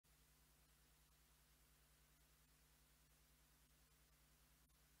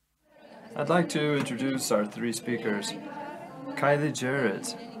I'd like to introduce our three speakers, Kylie,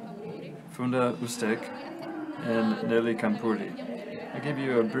 Jarrett, Funda Ustek, and Nelli Kambouri. I'll give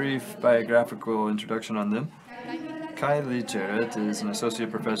you a brief biographical introduction on them. Kylie Jarrett is an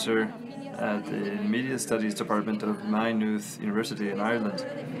associate professor at the Media Studies Department of Maynooth University in Ireland.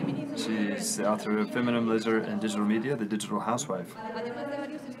 She's the author of Feminism and Digital Media, The Digital Housewife,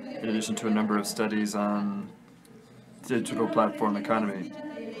 in addition to a number of studies on digital platform economy.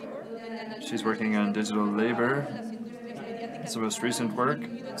 She's working on digital labor. It's her most recent work,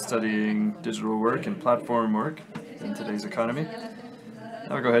 studying digital work and platform work in today's economy.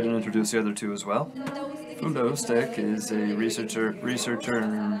 I'll go ahead and introduce the other two as well. Funda Ustek is a researcher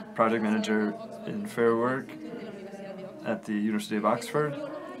and project manager in Fairwork at the University of Oxford.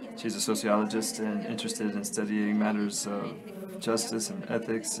 She's a sociologist and interested in studying matters of justice and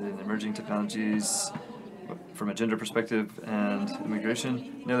ethics in emerging technologies from a gender perspective and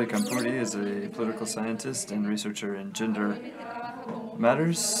immigration. Nelli Kambouri is a political scientist and researcher in gender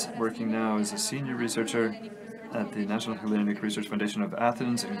matters, working now as a senior researcher at the National Hellenic Research Foundation of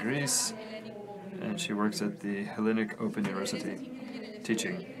Athens in Greece, and she works at the Hellenic Open University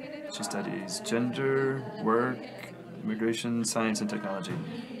teaching. She studies gender, work, immigration, science, and technology.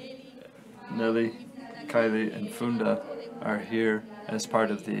 Nelli, Kylie, and Funda are here as part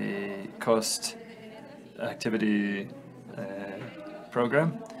of the COST activity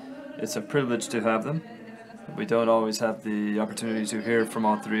program. It's a privilege to have them. We don't always have the opportunity to hear from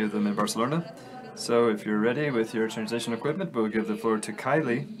all three of them in Barcelona. So if you're ready with your translation equipment, we'll give the floor to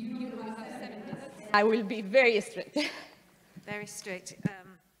Kylie. I will be very strict. Very strict.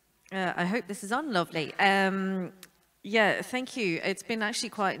 I hope this is on, lovely. Yeah, thank you. It's been actually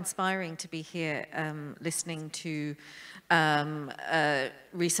quite inspiring to be here listening to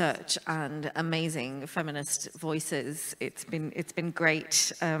research and amazing feminist voices. It's been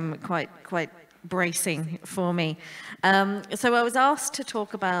great, quite bracing for me. So I was asked to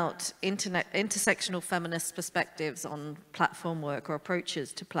talk about intersectional feminist perspectives on platform work or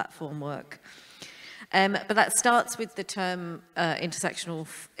approaches to platform work. But that starts with the term intersectional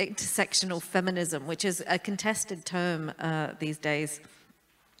feminism, which is a contested term these days.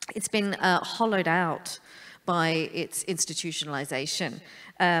 It's been hollowed out by its institutionalization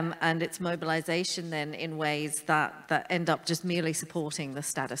and its mobilization then in ways that end up just merely supporting the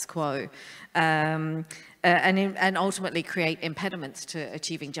status quo and ultimately create impediments to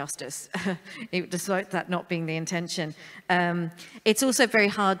achieving justice, despite that not being the intention. It's also very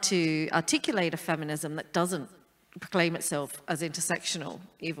hard to articulate a feminism that doesn't proclaim itself as intersectional,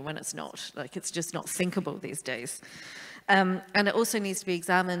 even when it's not. Like, it's just not thinkable these days. And it also needs to be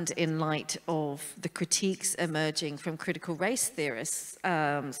examined in light of the critiques emerging from critical race theorists,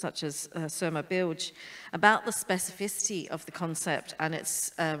 such as Surma Bilge, about the specificity of the concept and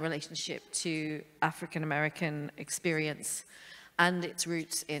its relationship to African-American experience and its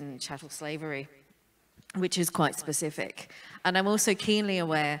roots in chattel slavery, which is quite specific. And I'm also keenly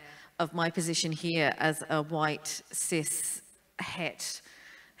aware of my position here as a white, cis,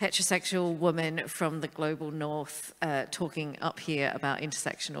 heterosexual woman from the global north talking up here about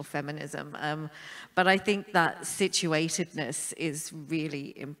intersectional feminism. But I think that situatedness is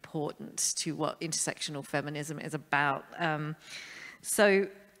really important to what intersectional feminism is about. So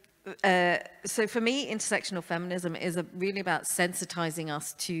for me, intersectional feminism is really about sensitizing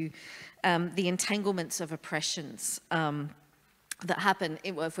us to the entanglements of oppressions that happen,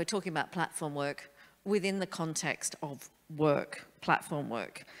 if we're talking about platform work, within the context of work, platform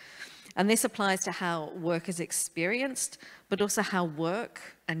work. And this applies to how work is experienced, but also how work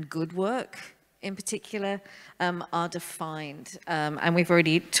and good work in particular are defined. And we've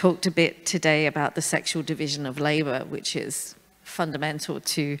already talked a bit today about the sexual division of labor, which is fundamental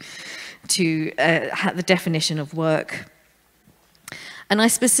to the definition of work. And I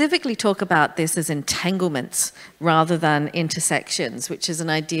specifically talk about this as entanglements rather than intersections, which is an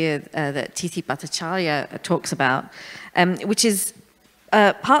idea that Tithi Bhattacharya talks about, which is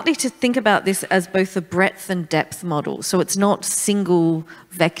partly to think about this as both a breadth and depth model. So it's not single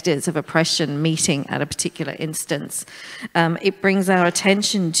vectors of oppression meeting at a particular instance. It brings our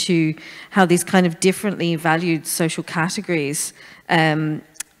attention to how these kind of differently valued social categories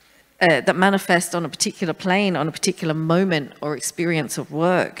that manifest on a particular plane, on a particular moment or experience of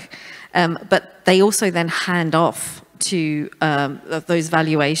work, but they also then hand off to those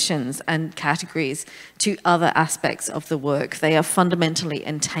valuations and categories to other aspects of the work. They are fundamentally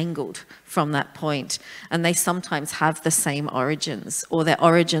entangled from that point, and they sometimes have the same origins, or their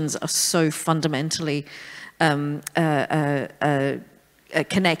origins are so fundamentally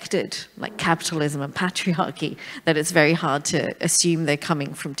connected, like capitalism and patriarchy, that it's very hard to assume they're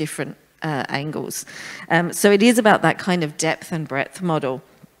coming from different angles. So it is about that kind of depth and breadth model,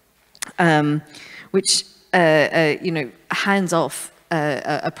 which hands off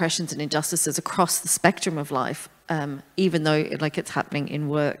oppressions and injustices across the spectrum of life, even though it's happening in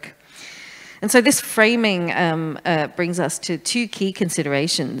work. And so this framing brings us to two key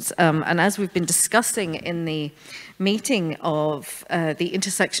considerations. And as we've been discussing in the meeting of the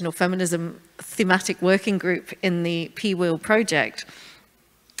Intersectional Feminism Thematic Working Group in the P-Wheel project,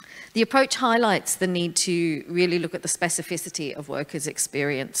 the approach highlights the need to really look at the specificity of workers'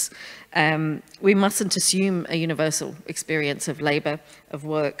 experience. We mustn't assume a universal experience of labour, of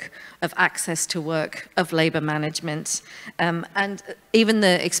work, of access to work, of labour management. And even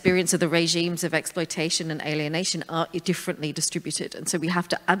the experience of the regimes of exploitation and alienation are differently distributed. And so we have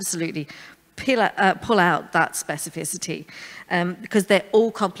to absolutely pull out that specificity, because they're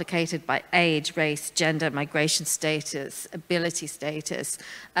all complicated by age, race, gender, migration status, ability status,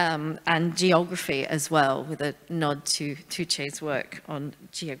 and geography as well, with a nod to Che's work on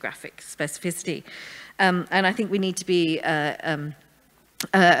geographic specificity. And I think we need to be, as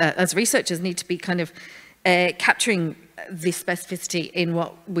researchers, need to be kind of capturing this specificity in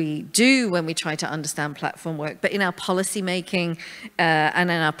what we do when we try to understand platform work, but in our policy making and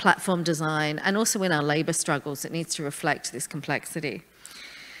in our platform design, and also in our labour struggles, it needs to reflect this complexity.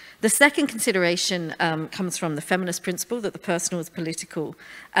 The second consideration comes from the feminist principle that the personal is political,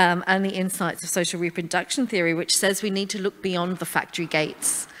 and the insights of social reproduction theory, which says we need to look beyond the factory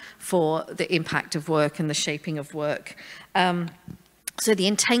gates for the impact of work and the shaping of work. So the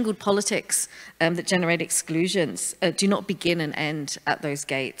entangled politics that generate exclusions do not begin and end at those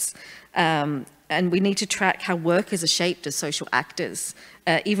gates. And we need to track how workers are shaped as social actors,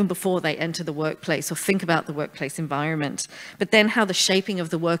 even before they enter the workplace or think about the workplace environment. But then how the shaping of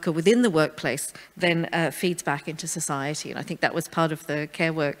the worker within the workplace then feeds back into society. And I think that was part of the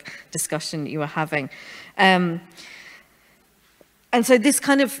care work discussion you were having. And so this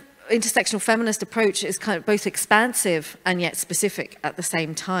kind of intersectional feminist approach is kind of both expansive and yet specific at the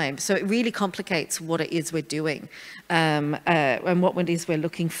same time. So it really complicates what it is we're doing and what it is we're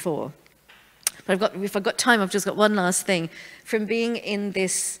looking for. But if I've got time, I've just got one last thing. From being in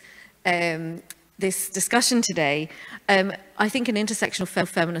this this discussion today, I think an intersectional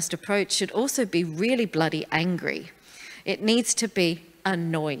feminist approach should also be really bloody angry. It needs to be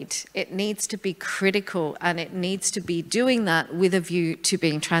annoyed, it needs to be critical, and it needs to be doing that with a view to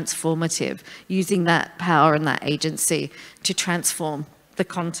being transformative, using that power and that agency to transform the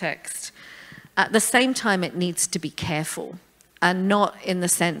context. At the same time, it needs to be careful, and not in the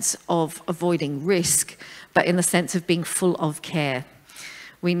sense of avoiding risk, but in the sense of being full of care.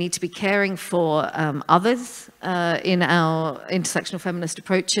 We need to be caring for others in our intersectional feminist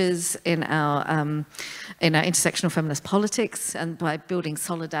approaches, in our intersectional feminist politics, and by building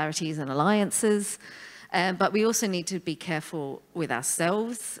solidarities and alliances. But we also need to be careful with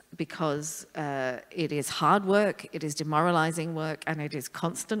ourselves, because it is hard work, it is demoralizing work, and it is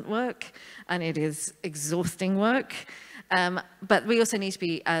constant work, and it is exhausting work. But we also need to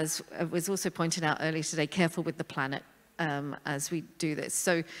be, as was also pointed out earlier today, careful with the planet as we do this.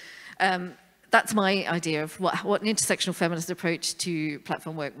 So that's my idea of what an intersectional feminist approach to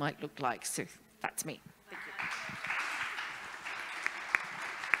platform work might look like. So that's me.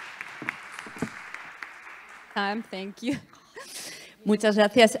 Thank you. Muchas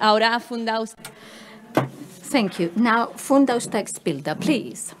gracias. Ahora Funda Ustek. Thank you. Now, Funda Ustek Spilda,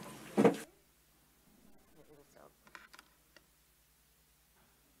 please.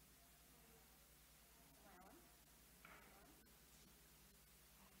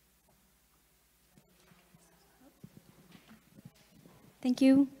 Thank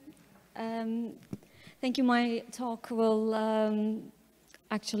you. Thank you. My talk will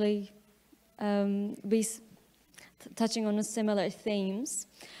actually be touching on similar themes.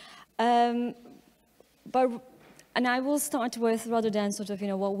 And I will start with, rather than sort of,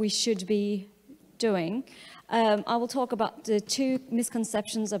 what we should be doing, I will talk about the two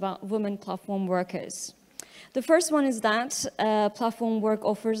misconceptions about women platform workers. The first one is that platform work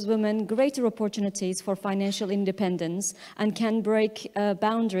offers women greater opportunities for financial independence and can break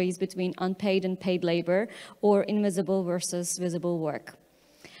boundaries between unpaid and paid labor, or invisible versus visible work.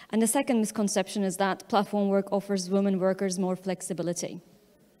 And the second misconception is that platform work offers women workers more flexibility.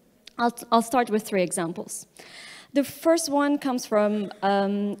 I'll start with 3 examples. The first one comes from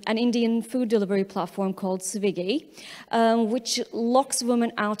an Indian food delivery platform called Swiggy, which locks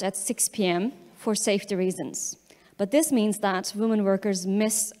women out at 6 p.m. for safety reasons. But this means that women workers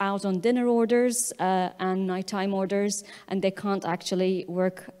miss out on dinner orders and nighttime orders, and they can't actually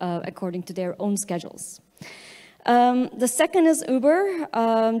work according to their own schedules. The second is Uber.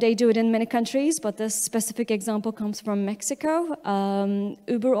 They do it in many countries, but this specific example comes from Mexico.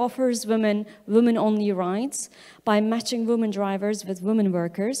 Uber offers women-only rides by matching women drivers with women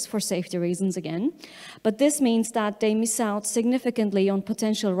workers for safety reasons again. But this means that they miss out significantly on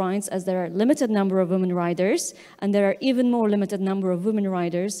potential rides as there are a limited number of women riders, and there are even more limited number of women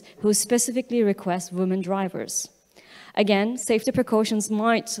riders who specifically request women drivers. Again, safety precautions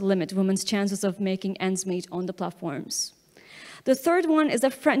might limit women's chances of making ends meet on the platforms. The third one is a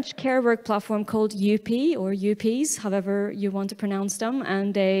French care work platform called UP, or UPs, however you want to pronounce them,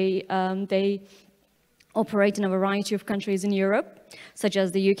 and they operate in a variety of countries in Europe, such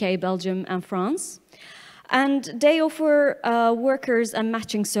as the UK, Belgium, and France. And they offer workers a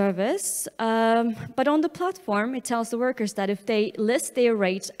matching service, but on the platform, it tells the workers that if they list their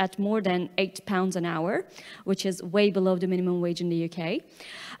rate at more than £8 an hour, which is way below the minimum wage in the UK,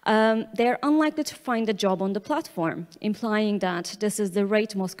 they're unlikely to find a job on the platform, implying that this is the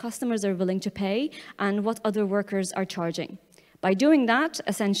rate most customers are willing to pay and what other workers are charging. By doing that,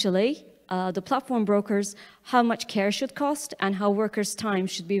 essentially, the platform brokers how much care should cost and how workers' time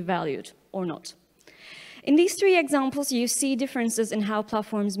should be valued or not. In these three examples, you see differences in how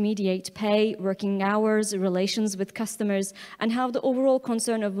platforms mediate pay, working hours, relations with customers, and how the overall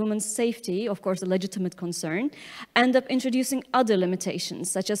concern of women's safety, of course a legitimate concern, end up introducing other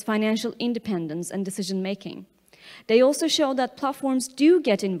limitations, such as financial independence and decision-making. They also show that platforms do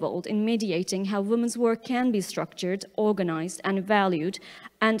get involved in mediating how women's work can be structured, organized, and valued,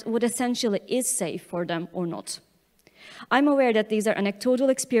 and what essentially is safe for them or not. I'm aware that these are anecdotal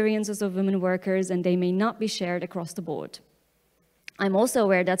experiences of women workers and they may not be shared across the board. I'm also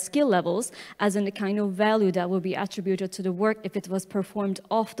aware that skill levels, as in the kind of value that will be attributed to the work if it was performed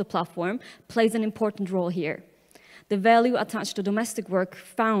off the platform, plays an important role here. The value attached to domestic work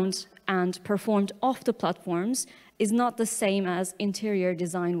found and performed off the platforms is not the same as interior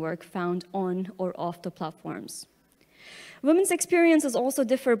design work found on or off the platforms. Women's experiences also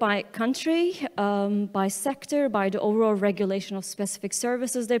differ by country, by sector, by the overall regulation of specific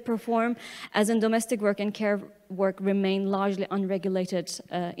services they perform, as in domestic work and care work remain largely unregulated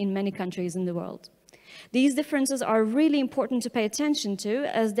in many countries in the world. These differences are really important to pay attention to,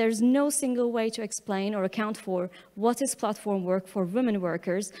 as there's no single way to explain or account for what is platform work for women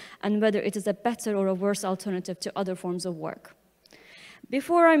workers and whether it is a better or a worse alternative to other forms of work.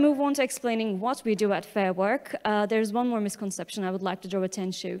 Before I move on to explaining what we do at Fairwork, there's one more misconception I would like to draw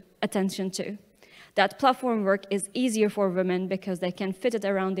attention to. That platform work is easier for women because they can fit it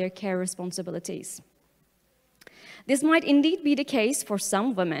around their care responsibilities. This might indeed be the case for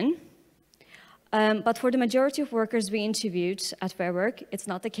some women, but for the majority of workers we interviewed at Fairwork, it's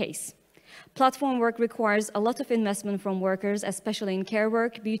not the case. Platform work requires a lot of investment from workers, especially in care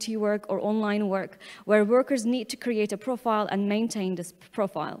work, beauty work, or online work, where workers need to create a profile and maintain this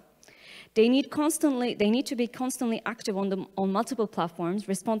profile. They need to be constantly active on multiple platforms,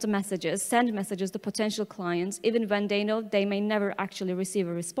 respond to messages, send messages to potential clients, even when they know they may never actually receive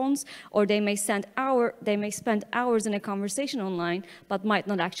a response, or they may spend hours in a conversation online, but might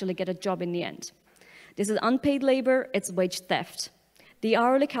not actually get a job in the end. This is unpaid labor, it's wage theft. The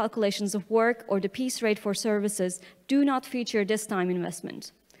hourly calculations of work or the piece rate for services do not feature this time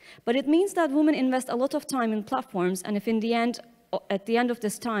investment. But it means that women invest a lot of time in platforms, and if at the end of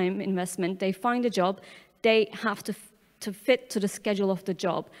this time investment, they find a job, they have to fit to the schedule of the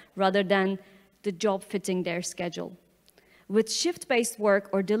job rather than the job fitting their schedule. With shift-based work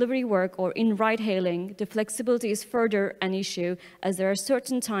or delivery work or in ride-hailing, the flexibility is further an issue, as there are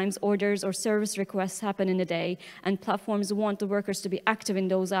certain times orders or service requests happen in a day, and platforms want the workers to be active in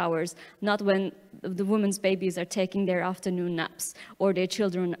those hours, not when the women's babies are taking their afternoon naps or their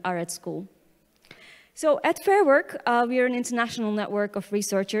children are at school. So at Fairwork, we are an international network of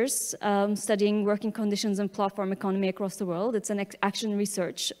researchers studying working conditions and platform economy across the world. It's an action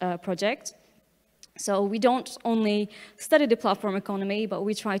research project. So we don't only study the platform economy, but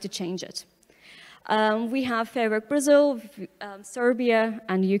we try to change it. We have Fairwork Brazil, Serbia,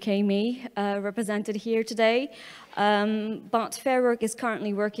 and UK Me represented here today. But Fairwork is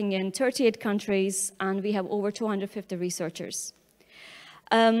currently working in 38 countries, and we have over 250 researchers.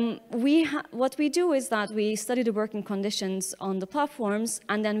 What we do is that we study the working conditions on the platforms,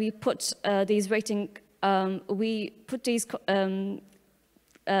 and then we put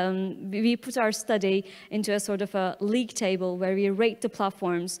we put our study into a sort of a league table where we rate the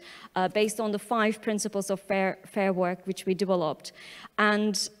platforms based on the 5 principles of fair work which we developed,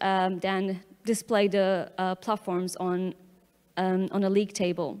 and then display the platforms on a league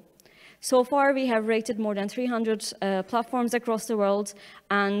table. So far, we have rated more than 300 platforms across the world,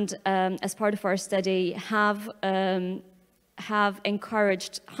 and as part of our study, have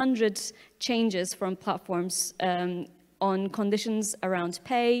encouraged 100 changes from platforms on conditions around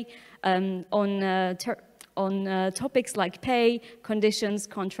pay, on topics like pay, conditions,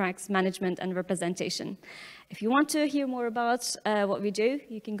 contracts, management, and representation. If you want to hear more about what we do,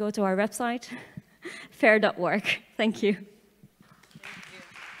 you can go to our website, fair.work. Thank you.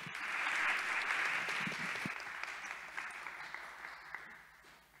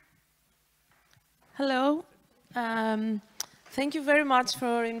 Hello. Thank you very much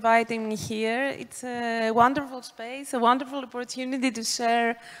for inviting me here. It's a wonderful space, a wonderful opportunity to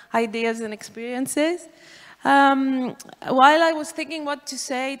share ideas and experiences. While I was thinking what to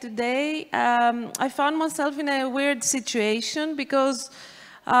say today, I found myself in a weird situation because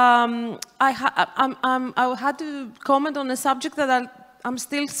I had to comment on a subject that I'm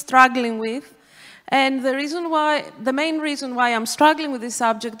still struggling with. And the main reason why I'm struggling with this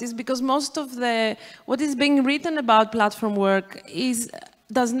subject is because most of what is being written about platform work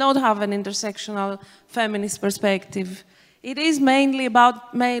does not have an intersectional feminist perspective. It is mainly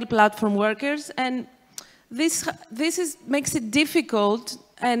about male platform workers, and this makes it difficult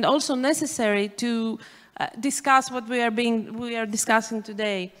and also necessary to discuss what we are discussing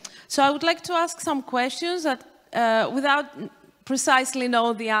today. So I would like to ask some questions that without precisely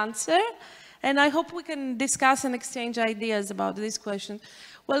know the answer. And I hope we can discuss and exchange ideas about this question.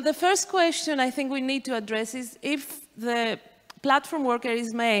 Well, the first question I think we need to address is if the platform worker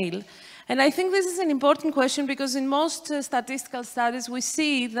is male. And I think this is an important question because in most statistical studies we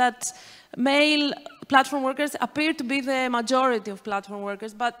see that male platform workers appear to be the majority of platform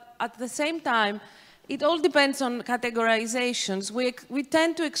workers, but at the same time, it all depends on categorizations. We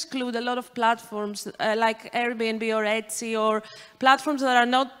tend to exclude a lot of platforms like Airbnb or Etsy or platforms that are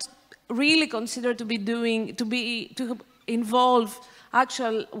not really considered to involve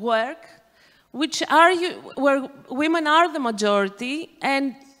actual work, where women are the majority,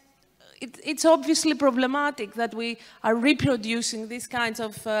 and it's obviously problematic that we are reproducing these kinds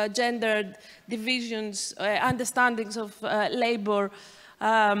of gendered divisions, understandings of labor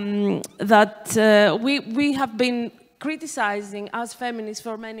that we have been criticizing as feminists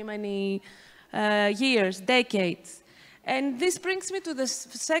for many, many years, decades. And this brings me to the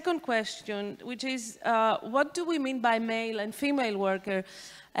second question, which is, what do we mean by male and female worker?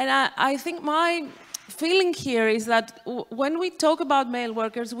 And I think my feeling here is that when we talk about male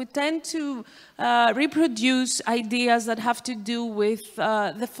workers, we tend to reproduce ideas that have to do with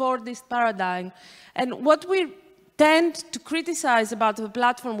the Fordist paradigm. And what we tend to criticize about the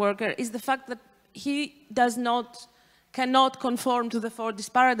platform worker is the fact that he cannot conform to the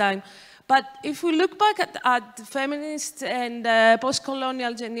Fordist paradigm. But if we look back at feminist and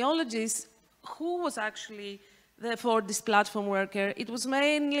post-colonial genealogies, who was actually for this platform worker? It was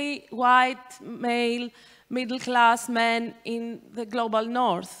mainly white, male, middle-class men in the global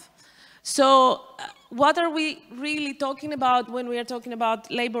north. So what are we really talking about when we are talking about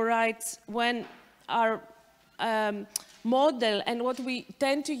labor rights, when our model and what we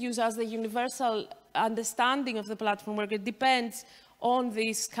tend to use as the universal understanding of the platform worker depends on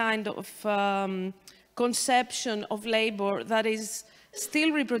this kind of conception of labor that is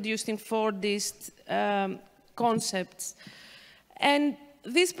still reproduced in Fordist concepts. And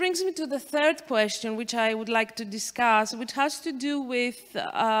this brings me to the third question, which I would like to discuss, which has to do with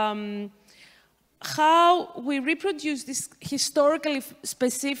how we reproduce these historically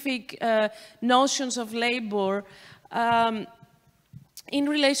specific notions of labor in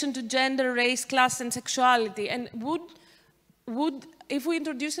relation to gender, race, class, and sexuality. And if we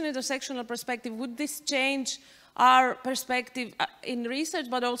introduce an intersectional perspective, would this change our perspective in research,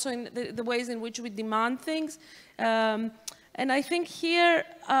 but also in the ways in which we demand things? And I think here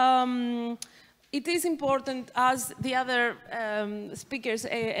it is important, as the other speakers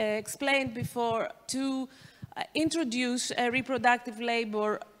explained before, to introduce reproductive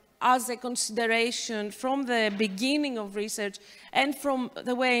labor as a consideration from the beginning of research and from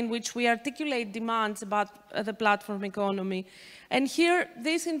the way in which we articulate demands about the platform economy. And here,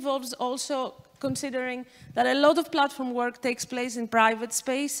 this involves also considering that a lot of platform work takes place in private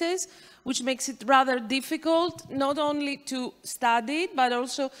spaces, which makes it rather difficult not only to study it, but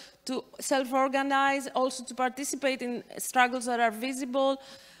also to self-organize, also to participate in struggles that are visible,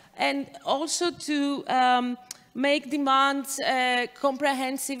 and also to make demands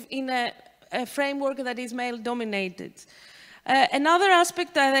comprehensive in a framework that is male-dominated. Another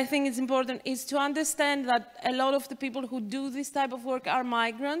aspect that I think is important is to understand that a lot of the people who do this type of work are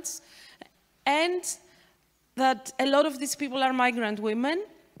migrants, and that a lot of these people are migrant women.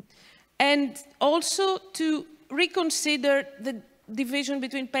 and also to reconsider the division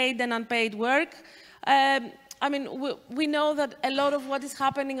between paid and unpaid work. I mean, we know that a lot of what is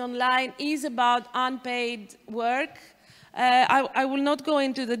happening online is about unpaid work. I will not go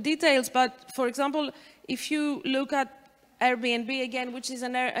into the details, but for example, if you look at Airbnb again, which is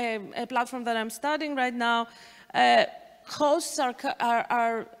a platform that I'm studying right now, hosts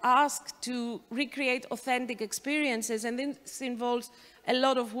are asked to recreate authentic experiences, and this involves a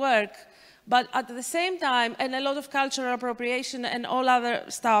lot of work. But at the same time, and a lot of cultural appropriation and all other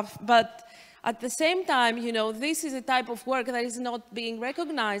stuff, but at the same time, you know, this is a type of work that is not being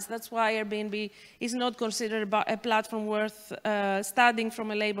recognized. That's why Airbnb is not considered a platform worth studying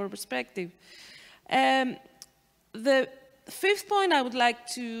from a labor perspective. The fifth point I would like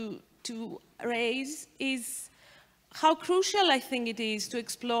to raise is how crucial I think it is to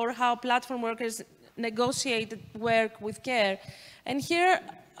explore how platform workers negotiate work with care. And here,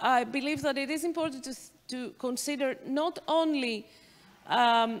 I believe that it is important to consider not only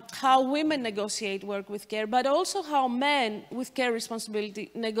how women negotiate work with care, but also how men with care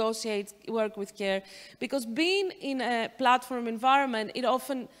responsibility negotiate work with care. Because being in a platform environment, it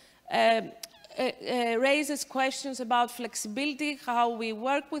often raises questions about flexibility, how we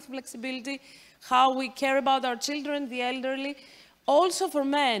work with flexibility, how we care about our children, the elderly. Also for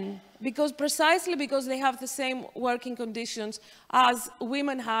men, precisely because they have the same working conditions as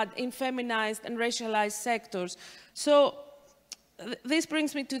women had in feminized and racialized sectors. So this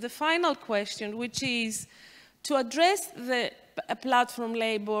brings me to the final question, which is to address the platform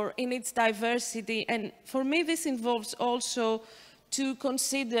labor in its diversity. And for me, this involves also to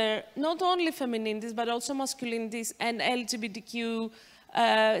consider not only femininities, but also masculinities and LGBTQ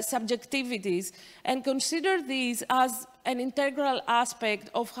subjectivities, and consider these as an integral aspect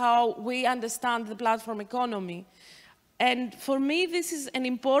of how we understand the platform economy. And for me, this is an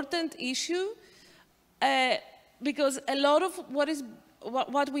important issue because a lot of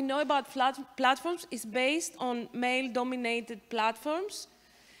what we know about platforms is based on male-dominated platforms.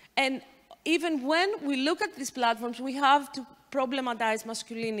 And even when we look at these platforms, we have to problematize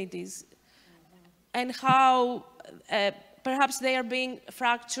masculinities and how perhaps they are being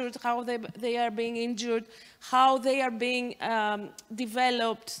fractured, how they are being injured, how they are being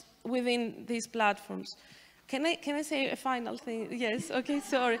developed within these platforms. Can I say a final thing? Yes, okay,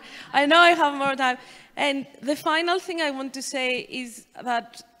 sorry. I know I have more time. And the final thing I want to say is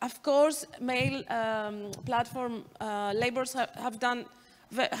that, of course, male platform laborers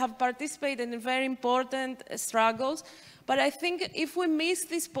have participated in very important struggles. But I think if we miss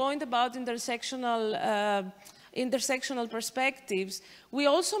this point about intersectional perspectives, we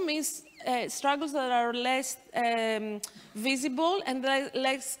also miss struggles that are less visible and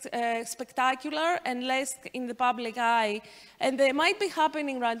less spectacular and less in the public eye. And they might be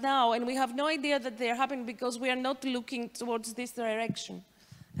happening right now, and we have no idea that they're happening because we are not looking towards this direction.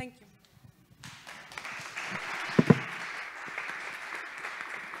 Thank you.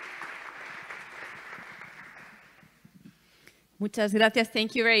 Muchas gracias.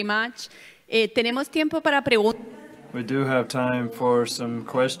 Thank you very much. Tenemos tiempo para preguntas. We do have time for some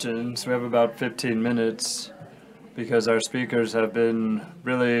questions. We have about 15 minutes because our speakers have been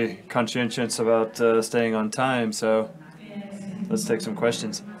really conscientious about staying on time. So let's take some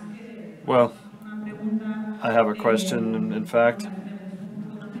questions. Well, I have a question, in fact.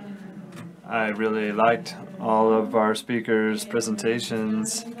 I really liked all of our speakers'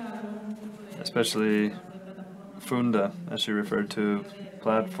 presentations, especially Funda, as she referred to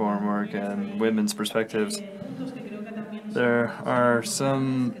platform work and women's perspectives. There are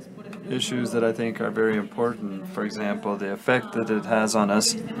some issues that I think are very important. For example, the effect that it has on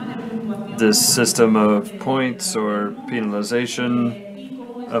us, this system of points or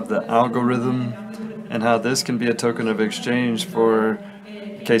penalization of the algorithm, and how this can be a token of exchange for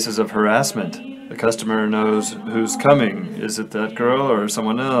cases of harassment. The customer knows who's coming. Is it that girl or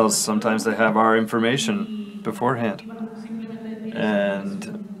someone else? Sometimes they have our information beforehand.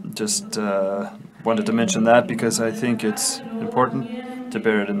 And just wanted to mention that because I think it's important to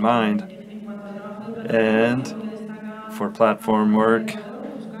bear it in mind. And for platform work,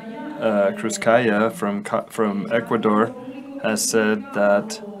 Cruzcaya from Ecuador has said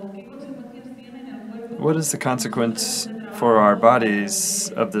that what is the consequence for our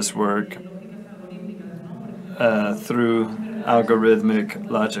bodies of this work through algorithmic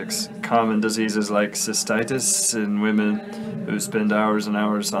logics? Common diseases like cystitis in women who spend hours and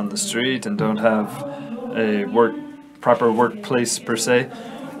hours on the street and don't have a proper workplace per se,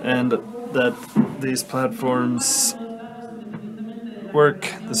 and that these platforms work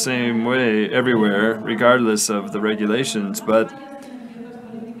the same way everywhere, regardless of the regulations, but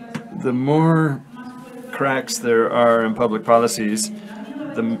the more cracks there are in public policies,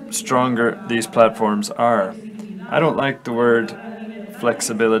 the stronger these platforms are. I don't like the word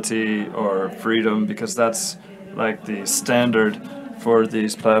flexibility or freedom because that's like the standard for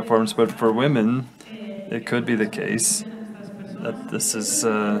these platforms, but for women, it could be the case that this is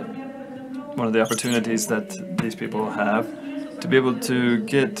one of the opportunities that these people have to be able to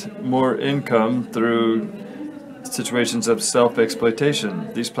get more income through situations of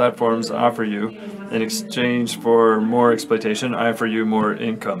self-exploitation. These platforms offer you, in exchange for more exploitation, I offer you more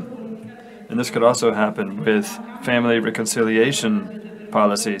income. And this could also happen with family reconciliation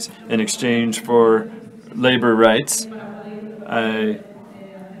policies. In exchange for labor rights, I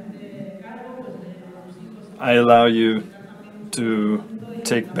allow you to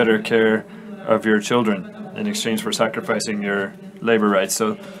take better care of your children in exchange for sacrificing your labor rights.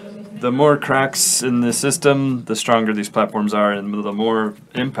 So the more cracks in the system, the stronger these platforms are and the more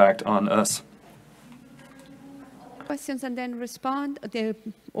impact on us. Questions and then respond,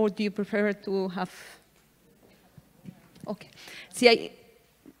 or do you prefer to have... Okay. Si hay...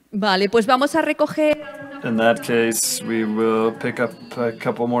 Vale, pues vamos a recoger... In that case, we will pick up a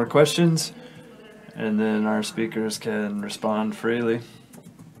couple more questions and then our speakers can respond freely.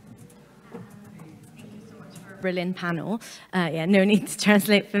 Brilliant panel. Yeah, no need to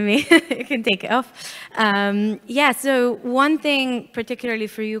translate for me. You can take it off. Yeah, so one thing particularly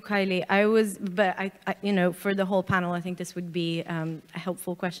for you, Kylie, I you know, for the whole panel, I think this would be a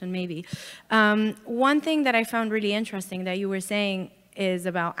helpful question maybe. One thing that I found really interesting that you were saying is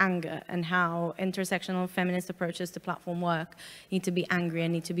about anger and how intersectional feminist approaches to platform work need to be angry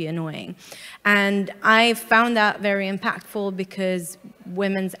and need to be annoying. And I found that very impactful because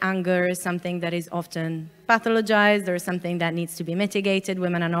women's anger is something that is often pathologized or something that needs to be mitigated.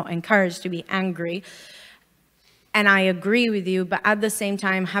 Women are not encouraged to be angry. And I agree with you, but at the same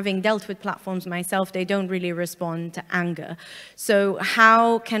time, having dealt with platforms myself, they don't really respond to anger. So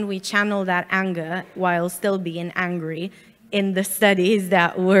how can we channel that anger while still being angry in the studies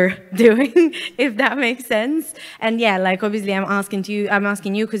that we're doing, if that makes sense? And yeah, like obviously I'm asking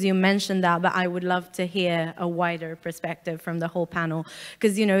you because you mentioned that, but I would love to hear a wider perspective from the whole panel.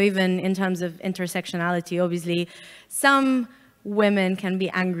 Because, you know, even in terms of intersectionality, obviously some women can be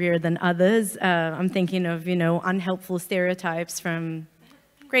angrier than others. I'm thinking of, you know, unhelpful stereotypes from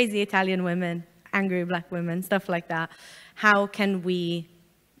crazy Italian women, angry black women, stuff like that. How can we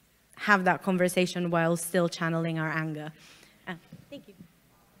have that conversation while still channeling our anger? Thank you.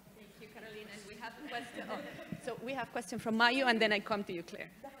 Thank you, Carolina. And we have a question. Oh, so we have a question from Mayu, and then I come to you, Claire.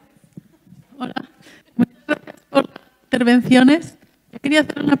 Hola. Muchas gracias por las intervenciones. Quería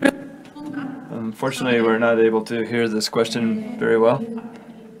hacer una pregunta. Unfortunately, we're not able to hear this question very well.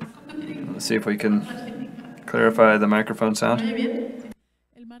 Let's see if we can clarify the microphone sound.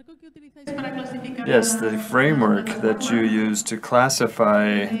 Yes, the framework that you use to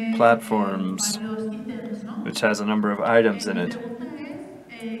classify platforms, which has a number of items in it.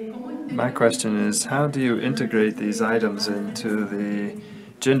 My question is, how do you integrate these items into the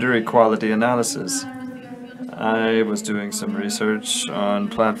gender equality analysis? I was doing some research on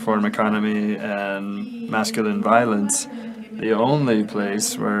platform economy and masculine violence. The only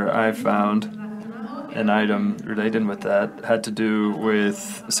place where I found an item related with that had to do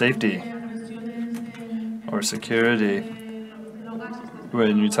with safety or security.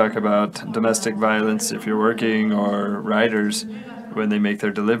 When you talk about domestic violence, if you're working, or riders, when they make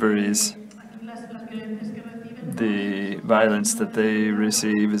their deliveries, the violence that they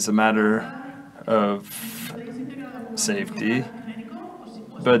receive is a matter of safety.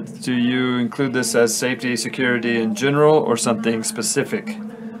 But do you include this as safety, security in general, or something specific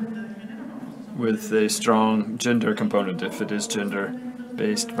with a strong gender component, if it is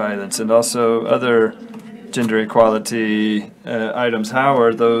gender-based violence? And also other gender equality items, how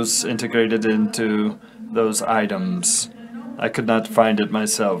are those integrated into those items? I could not find it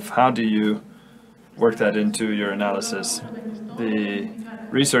myself. How do you work that into your analysis? The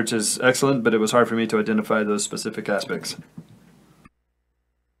research is excellent, but it was hard for me to identify those specific aspects.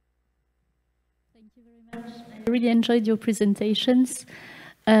 Thank you very much. I really enjoyed your presentations.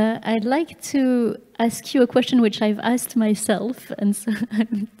 I'd like to ask you a question which I've asked myself, and so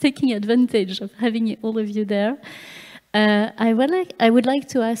I'm taking advantage of having all of you there. I would like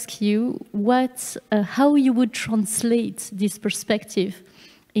to ask you how you would translate this perspective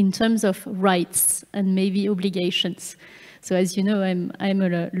in terms of rights and maybe obligations. So as you know, I'm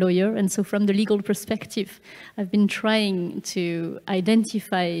a lawyer, and so from the legal perspective, I've been trying to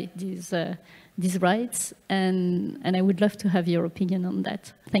identify these rights, and I would love to have your opinion on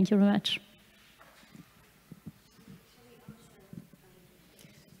that. Thank you very much.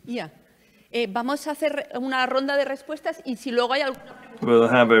 Yeah. Vamos a hacer una ronda de respuestas y si luego hay alguna pregunta. We'll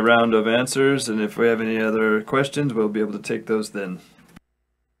have a round of answers, and if we have any other questions, we'll be able to take those then.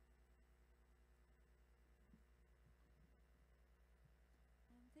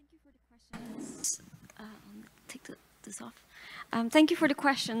 Thank you for the questions. Take this off. Thank you for the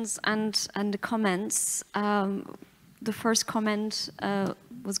questions and the comments. The first comment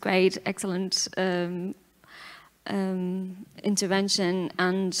was great, excellent intervention,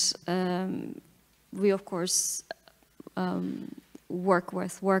 and we of course work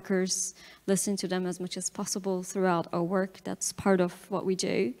with workers, listen to them as much as possible throughout our work. That's part of what we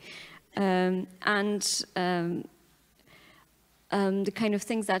do, the kind of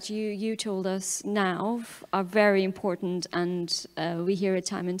things that you told us now are very important, and we hear it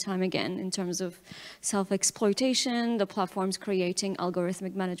time and time again in terms of self-exploitation, the platforms creating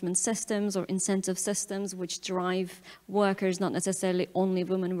algorithmic management systems or incentive systems which drive workers, not necessarily only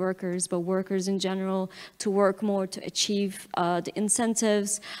women workers, but workers in general, to work more to achieve the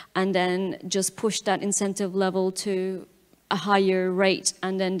incentives, and then just push that incentive level to a higher rate,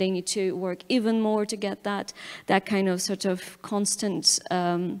 and then they need to work even more to get that kind of sort of constant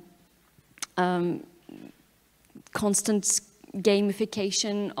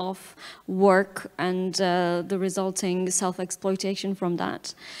gamification of work and the resulting self-exploitation from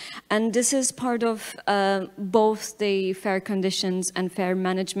that. And this is part of both the fair conditions and fair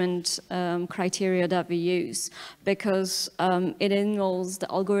management criteria that we use, because it involves the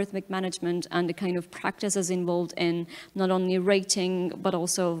algorithmic management and the kind of practices involved in not only rating, but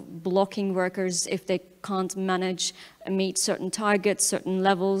also blocking workers if they can't meet certain targets, certain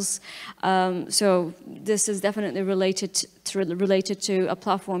levels. So this is definitely related to a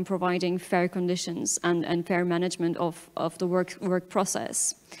platform providing fair conditions and fair management of the work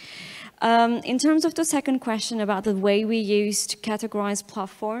process. In terms of the second question about the way we use to categorize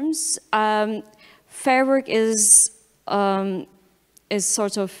platforms, Fairwork is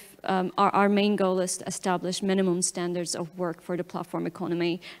sort of our main goal is to establish minimum standards of work for the platform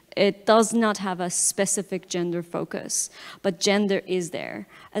economy. It does not have a specific gender focus, but gender is there.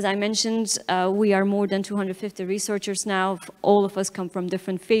 As I mentioned, we are more than 250 researchers now. All of us come from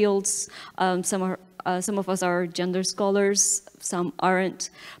different fields. Some of us are gender scholars, some aren't.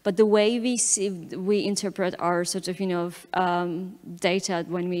 But the way we interpret our sort of, data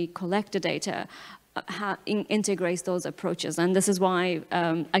when we collect the data, integrates those approaches, and this is why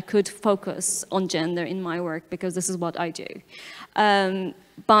I could focus on gender in my work, because this is what I do.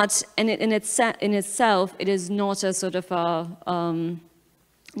 But in itself, it is not a sort of a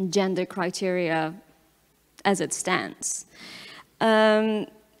gender criteria as it stands. But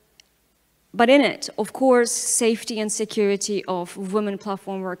in it, of course, safety and security of women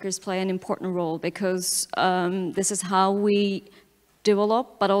platform workers play an important role, because this is how we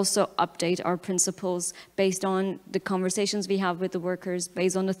develop, but also update our principles based on the conversations we have with the workers,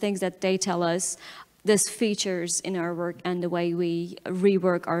 based on the things that they tell us. This features in our work and the way we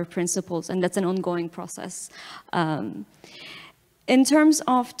rework our principles, and that's an ongoing process. In terms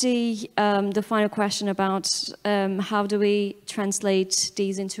of the final question about how do we translate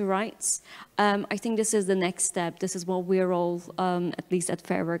these into rights, I think this is the next step. This is what we're all, at least at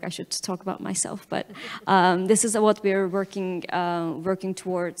Fairwork, I should talk about myself, but this is what we're working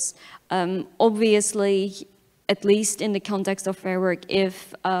towards. Obviously, at least in the context of Fairwork,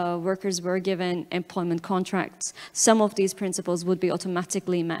 if workers were given employment contracts, some of these principles would be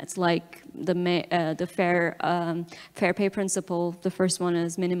automatically met, like the fair pay principle. The first one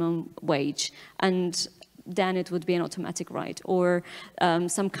is minimum wage, and then it would be an automatic right, or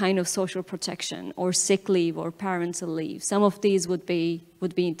some kind of social protection, or sick leave, or parental leave. Some of these would be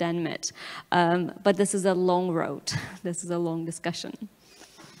then met, but this is a long road. This is a long discussion.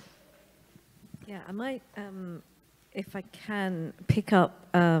 Yeah, I might, if I can, pick up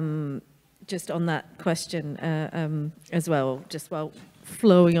just on that question as well, just while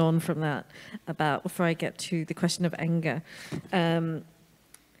flowing on from that, about before I get to the question of anger.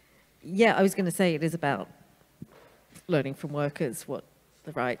 Yeah, I was going to say it is about learning from workers what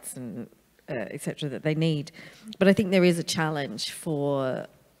the rights and etc. that they need, but I think there is a challenge for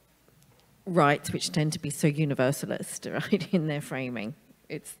rights which tend to be so universalist, right, in their framing.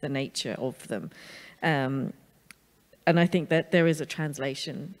 It's the nature of them. And I think that there is a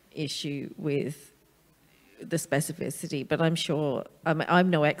translation issue with the specificity, but I'm sure, I'm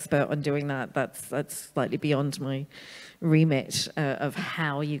no expert on doing that. That's slightly beyond my remit of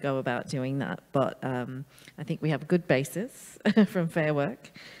how you go about doing that. But I think we have a good basis from Fairwork.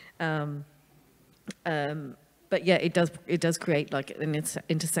 But yeah, it does create, like, an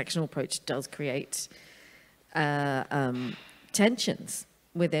intersectional approach does create tensions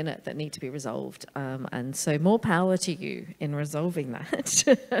within it that need to be resolved. And so more power to you in resolving that.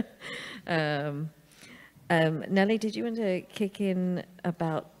 Nelli, did you want to kick in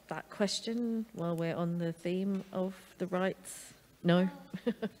about that question while we're on the theme of the rights? No?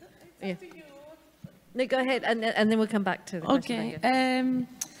 Yeah. No, go ahead, and then we'll come back to the question. Okay.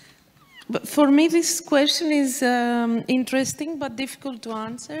 But for me, this question is interesting but difficult to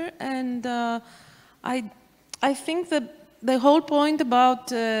answer, and I think that the whole point about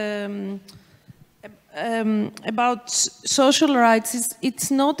social rights is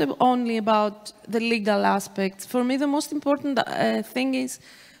it's not only about the legal aspects. For me, the most important thing is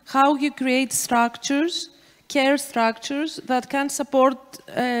how you create structures, care structures that can support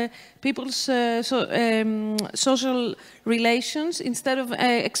people's social relations instead of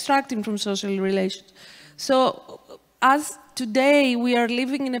extracting from social relations. So, as today we are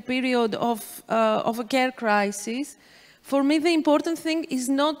living in a period of a care crisis, for me the important thing is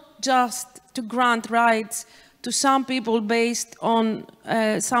not just to grant rights to some people based on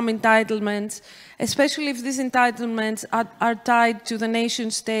some entitlements, especially if these entitlements are tied to the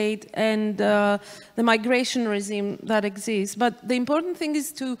nation state and the migration regime that exists. But the important thing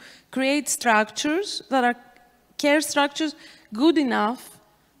is to create structures that are care structures good enough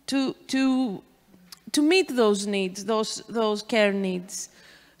to meet those needs, those care needs.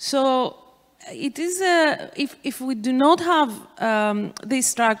 So it is if we do not have these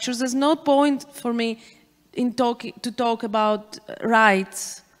structures, there's no point for me to talk about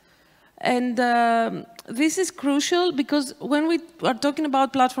rights. And this is crucial because when we are talking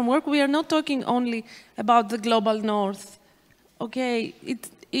about platform work, we are not talking only about the global north. Okay,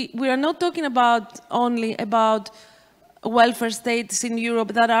 we are not talking only about welfare states in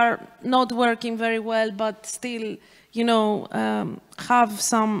Europe that are not working very well, but still, you know, have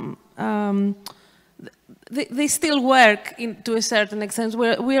some. They still work to a certain extent.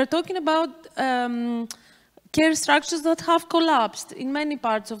 We are talking about care structures that have collapsed in many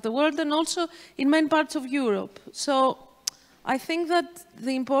parts of the world and also in many parts of Europe. So I think that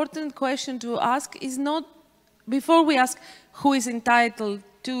the important question to ask is not, before we ask who is entitled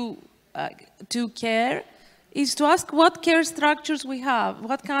to care, is to ask what care structures we have,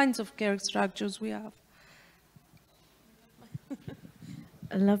 what kinds of care structures we have.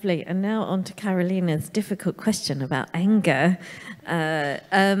 Lovely. And now on to Carolina's difficult question about anger.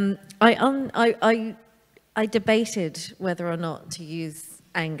 I debated whether or not to use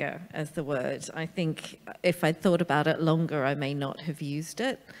anger as the word. I think if I'd thought about it longer, I may not have used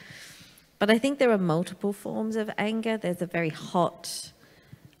it. But I think there are multiple forms of anger. There's a very hot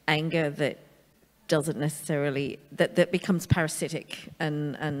anger that doesn't necessarily, that becomes parasitic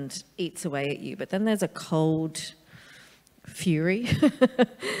and eats away at you. But then there's a cold fury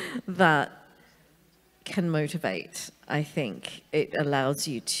that can motivate, I think. It allows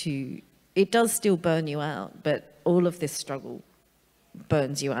you to, it does still burn you out, but all of this struggle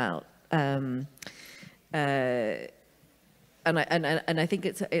burns you out. And I think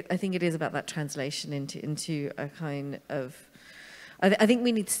I think it is about that translation into a kind of, I think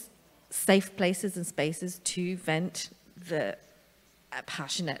we need safe places and spaces to vent the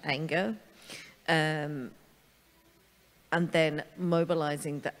passionate anger, and then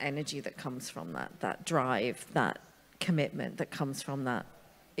mobilizing the energy that comes from that drive, that commitment that comes from that,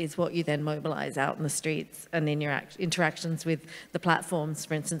 is what you then mobilize out in the streets and in your interactions with the platforms,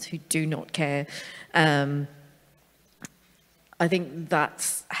 for instance, who do not care. I think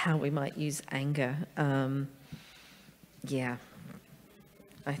that's how we might use anger. Yeah,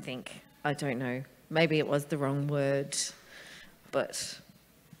 I think. I don't know. Maybe it was the wrong word, but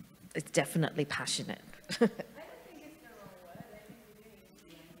it's definitely passionate.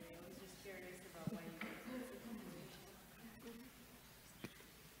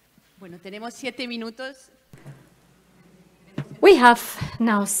 Bueno, tenemos 7 minutos. We have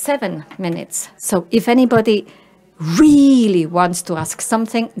now 7 minutes. So if anybody really wants to ask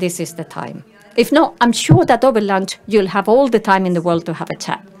something, this is the time. If not, I'm sure that over lunch you'll have all the time in the world to have a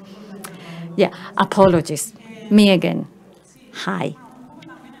chat. Yeah, apologies. Me again. Hi.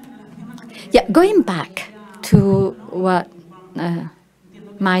 Yeah, going back to what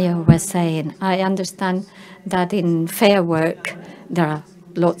Maya was saying, I understand that in Fairwork there are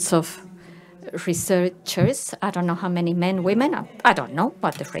lots of researchers. I don't know how many men, women, I don't know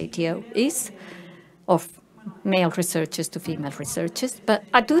what the ratio is of male researchers to female researchers. But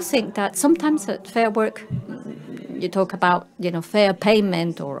I do think that sometimes at Fairwork, you talk about, fair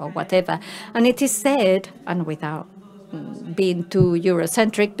payment or whatever. And it is said, and without being too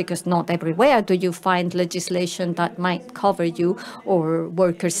Eurocentric, because not everywhere do you find legislation that might cover you or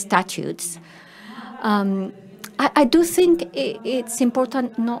worker statutes. I do think it's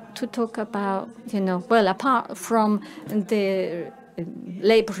important not to talk about, well, apart from the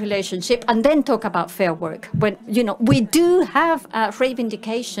labor relationship, and then talk about fair work. When, we do have a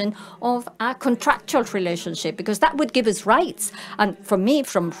reivindication of a contractual relationship, because that would give us rights. And for me,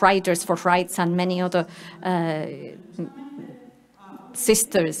 from Riders for Rights and many other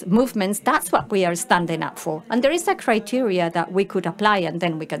sisters movements, that's what we are standing up for. And there is a criteria that we could apply, and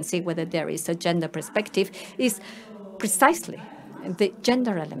then we can see whether there is a gender perspective, is precisely the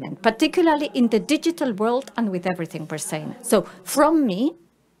gender element, particularly in the digital world and with everything we're saying. So from me,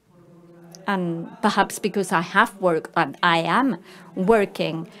 and perhaps because I have worked and I am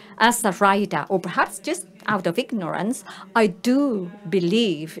working as a writer, or perhaps just out of ignorance, I do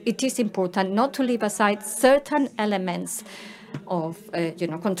believe it is important not to leave aside certain elements of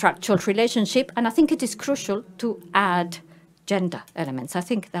contractual relationship, and I think it is crucial to add gender elements. I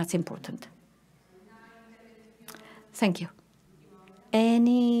think that's important. Thank you.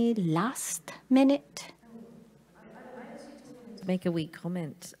 Any last minute? Make a wee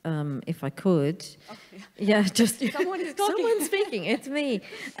comment, if I could. Okay. Yeah, just someone's speaking. It's me.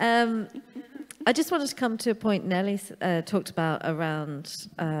 I just wanted to come to a point Nelli talked about around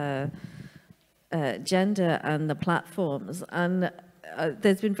gender and the platforms, and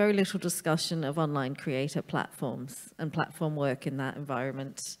there's been very little discussion of online creator platforms and platform work in that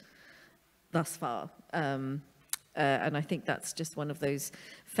environment thus far. And I think that's just one of those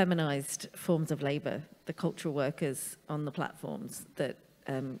feminized forms of labor, the cultural workers on the platforms, that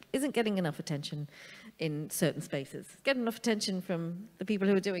isn't getting enough attention in certain spaces. It's getting enough attention from the people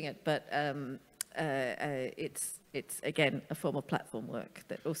who are doing it, but it's again a form of platform work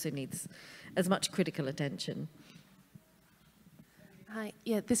that also needs as much critical attention. Hi,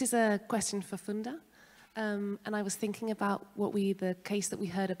 yeah, this is a question for Funda, and I was thinking about the case that we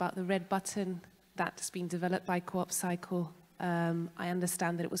heard about the red button that's been developed by Co-op Cycle. I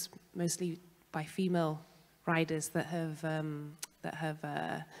understand that it was mostly by female riders that have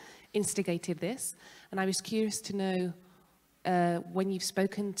instigated this, and I was curious to know when you've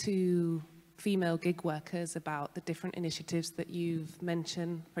spoken to female gig workers about the different initiatives that you've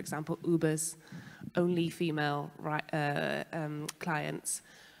mentioned, for example, Uber's only female clients.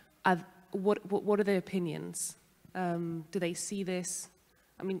 What are their opinions? Do they see this?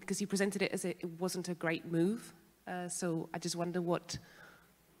 I mean, because you presented it as it wasn't a great move, so I just wonder what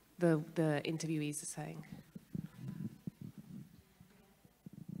the interviewees are saying.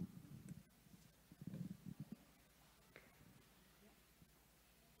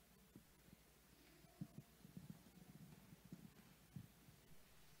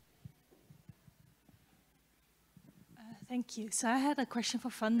 Thank you. So I had a question for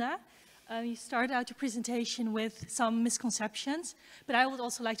Funda. You started out your presentation with some misconceptions, but I would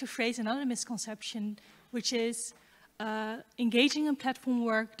also like to phrase another misconception, which is engaging in platform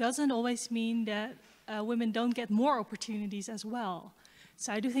work doesn't always mean that women don't get more opportunities as well.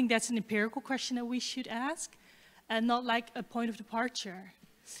 So I do think that's an empirical question that we should ask, and not like a point of departure.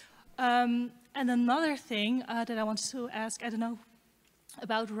 And another thing that I wanted to ask, I don't know,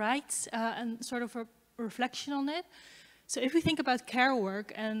 about rights and sort of a reflection on it. So if we think about care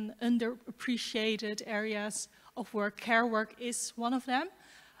work and underappreciated areas of work, care work is one of them.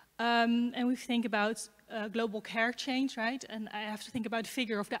 And we think about global care change, right? And I have to think about the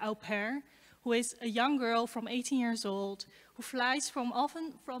figure of the au pair, who is a young girl from 18 years old, who flies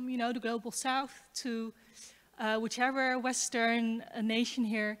often from the global south to whichever Western nation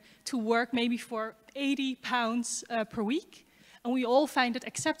here to work maybe for £80 per week. And we all find it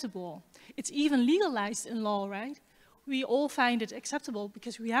acceptable. It's even legalized in law, right? We all find it acceptable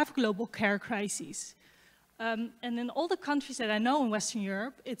because we have global care crises. And in all the countries that I know in Western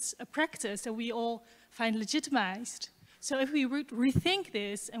Europe, it's a practice that we all find legitimized. So if we would rethink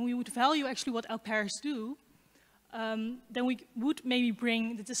this and we would value actually what au pairs do, then we would maybe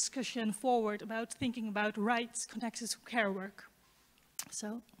bring the discussion forward about thinking about rights connected to care work.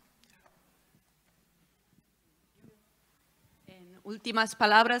 So. En últimas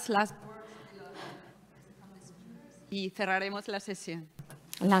palabras, last words. Y cerraremos la sesión.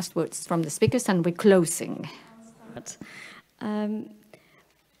 Last words from the speakers, and we're closing. I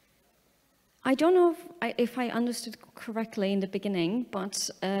don't know if I understood correctly in the beginning, but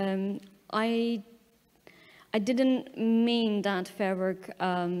I didn't mean that Fairwork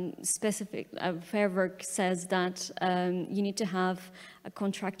Fairwork says that you need to have a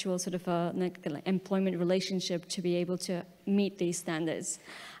contractual sort of employment relationship to be able to meet these standards.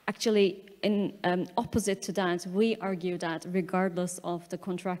 Actually, in opposite to that, we argue that regardless of the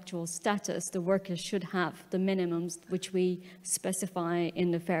contractual status, the workers should have the minimums which we specify in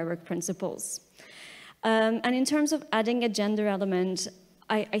the Fair Work principles. And in terms of adding a gender element,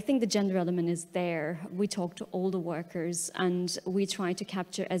 I think the gender element is there. We talk to all the workers and we try to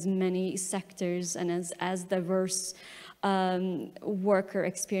capture as many sectors and as diverse worker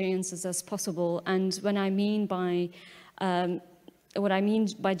experiences as possible. And what I mean by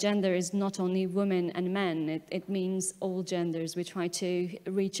gender is not only women and men, it means all genders. We try to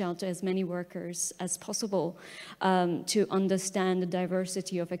reach out to as many workers as possible to understand the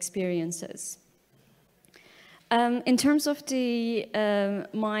diversity of experiences. In terms of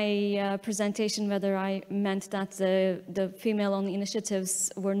my presentation, whether I meant that the female-only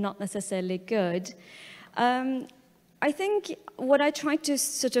initiatives were not necessarily good, I think what I tried to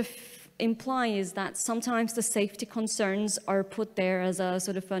sort of imply is that sometimes the safety concerns are put there as a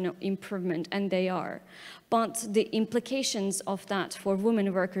sort of an improvement, and they are. But the implications of that for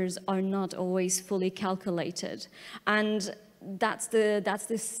women workers are not always fully calculated. And that's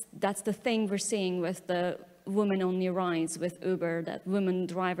the thing we're seeing with the women-only rides with Uber, that women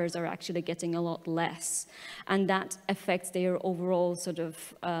drivers are actually getting a lot less. And that affects their overall sort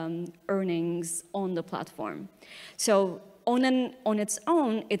of earnings on the platform. So on its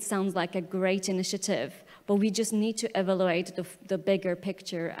own, it sounds like a great initiative, but we just need to evaluate the bigger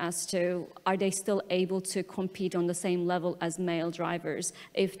picture as to, are they still able to compete on the same level as male drivers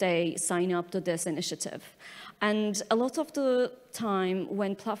if they sign up to this initiative? And a lot of the time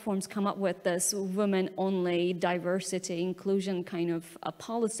when platforms come up with this women-only diversity, inclusion kind of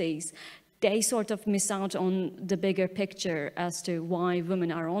policies, they sort of miss out on the bigger picture as to why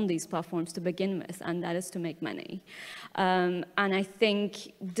women are on these platforms to begin with, and that is to make money. And I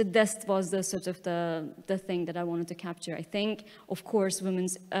think this was the sort of the thing that I wanted to capture. I think, of course,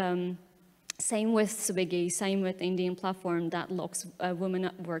 women's same with Swiggy, same with Indian platform that locks women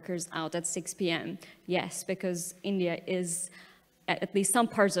workers out at 6 p.m. Yes, because India is, at least some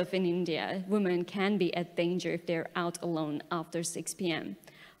parts of in India, women can be at danger if they're out alone after 6 p.m.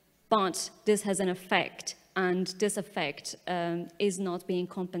 But this has an effect, and this effect is not being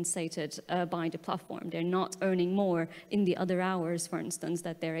compensated by the platform. They're not earning more in the other hours, for instance,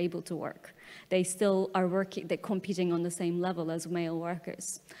 that they're able to work. They still are working, they're competing on the same level as male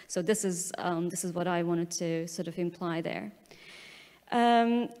workers. So this is what I wanted to sort of imply there.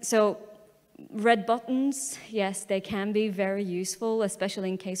 So red buttons, yes, they can be very useful, especially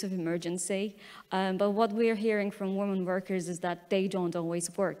in case of emergency. But what we're hearing from women workers is that they don't always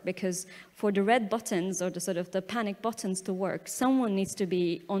work, because for the red buttons or the sort of the panic buttons to work, someone needs to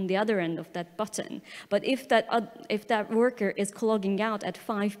be on the other end of that button. But if that worker is clogging out at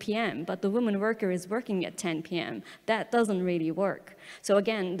 5 p.m., but the woman worker is working at 10 p.m., that doesn't really work. So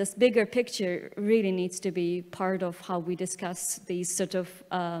again, this bigger picture really needs to be part of how we discuss these sort of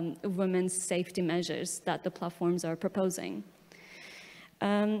women's safety measures that the platforms are proposing.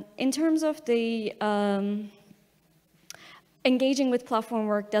 In terms of the engaging with platform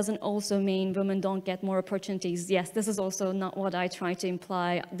work doesn't also mean women don't get more opportunities. Yes, this is also not what I try to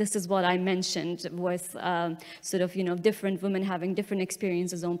imply. This is what I mentioned with sort of, different women having different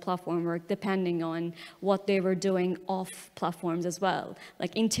experiences on platform work depending on what they were doing off platforms as well.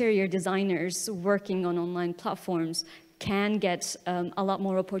 Like interior designers working on online platforms can get a lot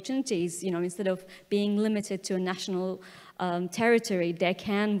more opportunities, instead of being limited to a national territory, they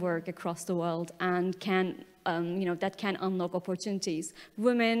can work across the world and can, that can unlock opportunities.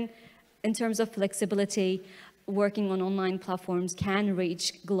 Women, in terms of flexibility, working on online platforms can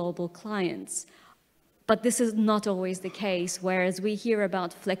reach global clients. But this is not always the case, whereas we hear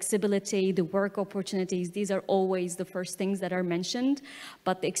about flexibility, the work opportunities, these are always the first things that are mentioned.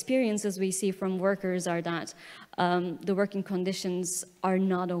 But the experiences we see from workers are that the working conditions are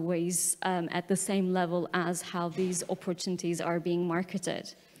not always at the same level as how these opportunities are being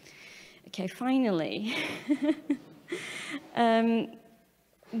marketed. Okay, finally.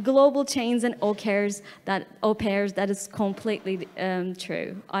 Global chains and au pairs, that is completely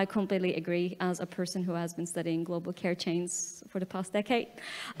true. I completely agree as a person who has been studying global care chains for the past decade.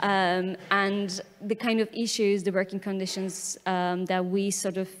 And the kind of issues, the working conditions that we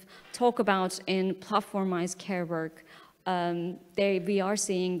sort of talk about in platformized care work, we are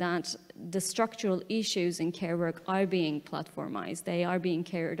seeing that the structural issues in care work are being platformized. They are being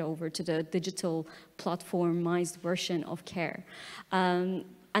carried over to the digital platformized version of care.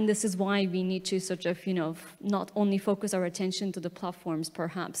 And this is why we need to sort of, not only focus our attention to the platforms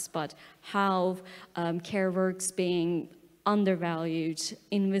perhaps, but how care work's being undervalued,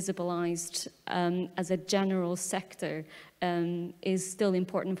 invisibilized as a general sector is still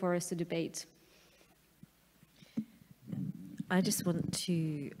important for us to debate. I just want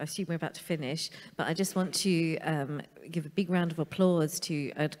to, I assume we're about to finish, but I just want to give a big round of applause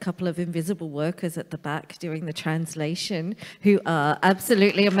to a couple of invisible workers at the back doing the translation, who are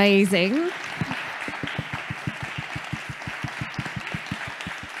absolutely amazing.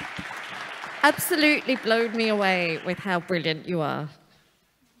 Absolutely blown me away with how brilliant you are.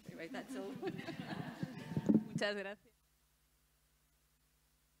 Anyway, that's all. Muchas gracias.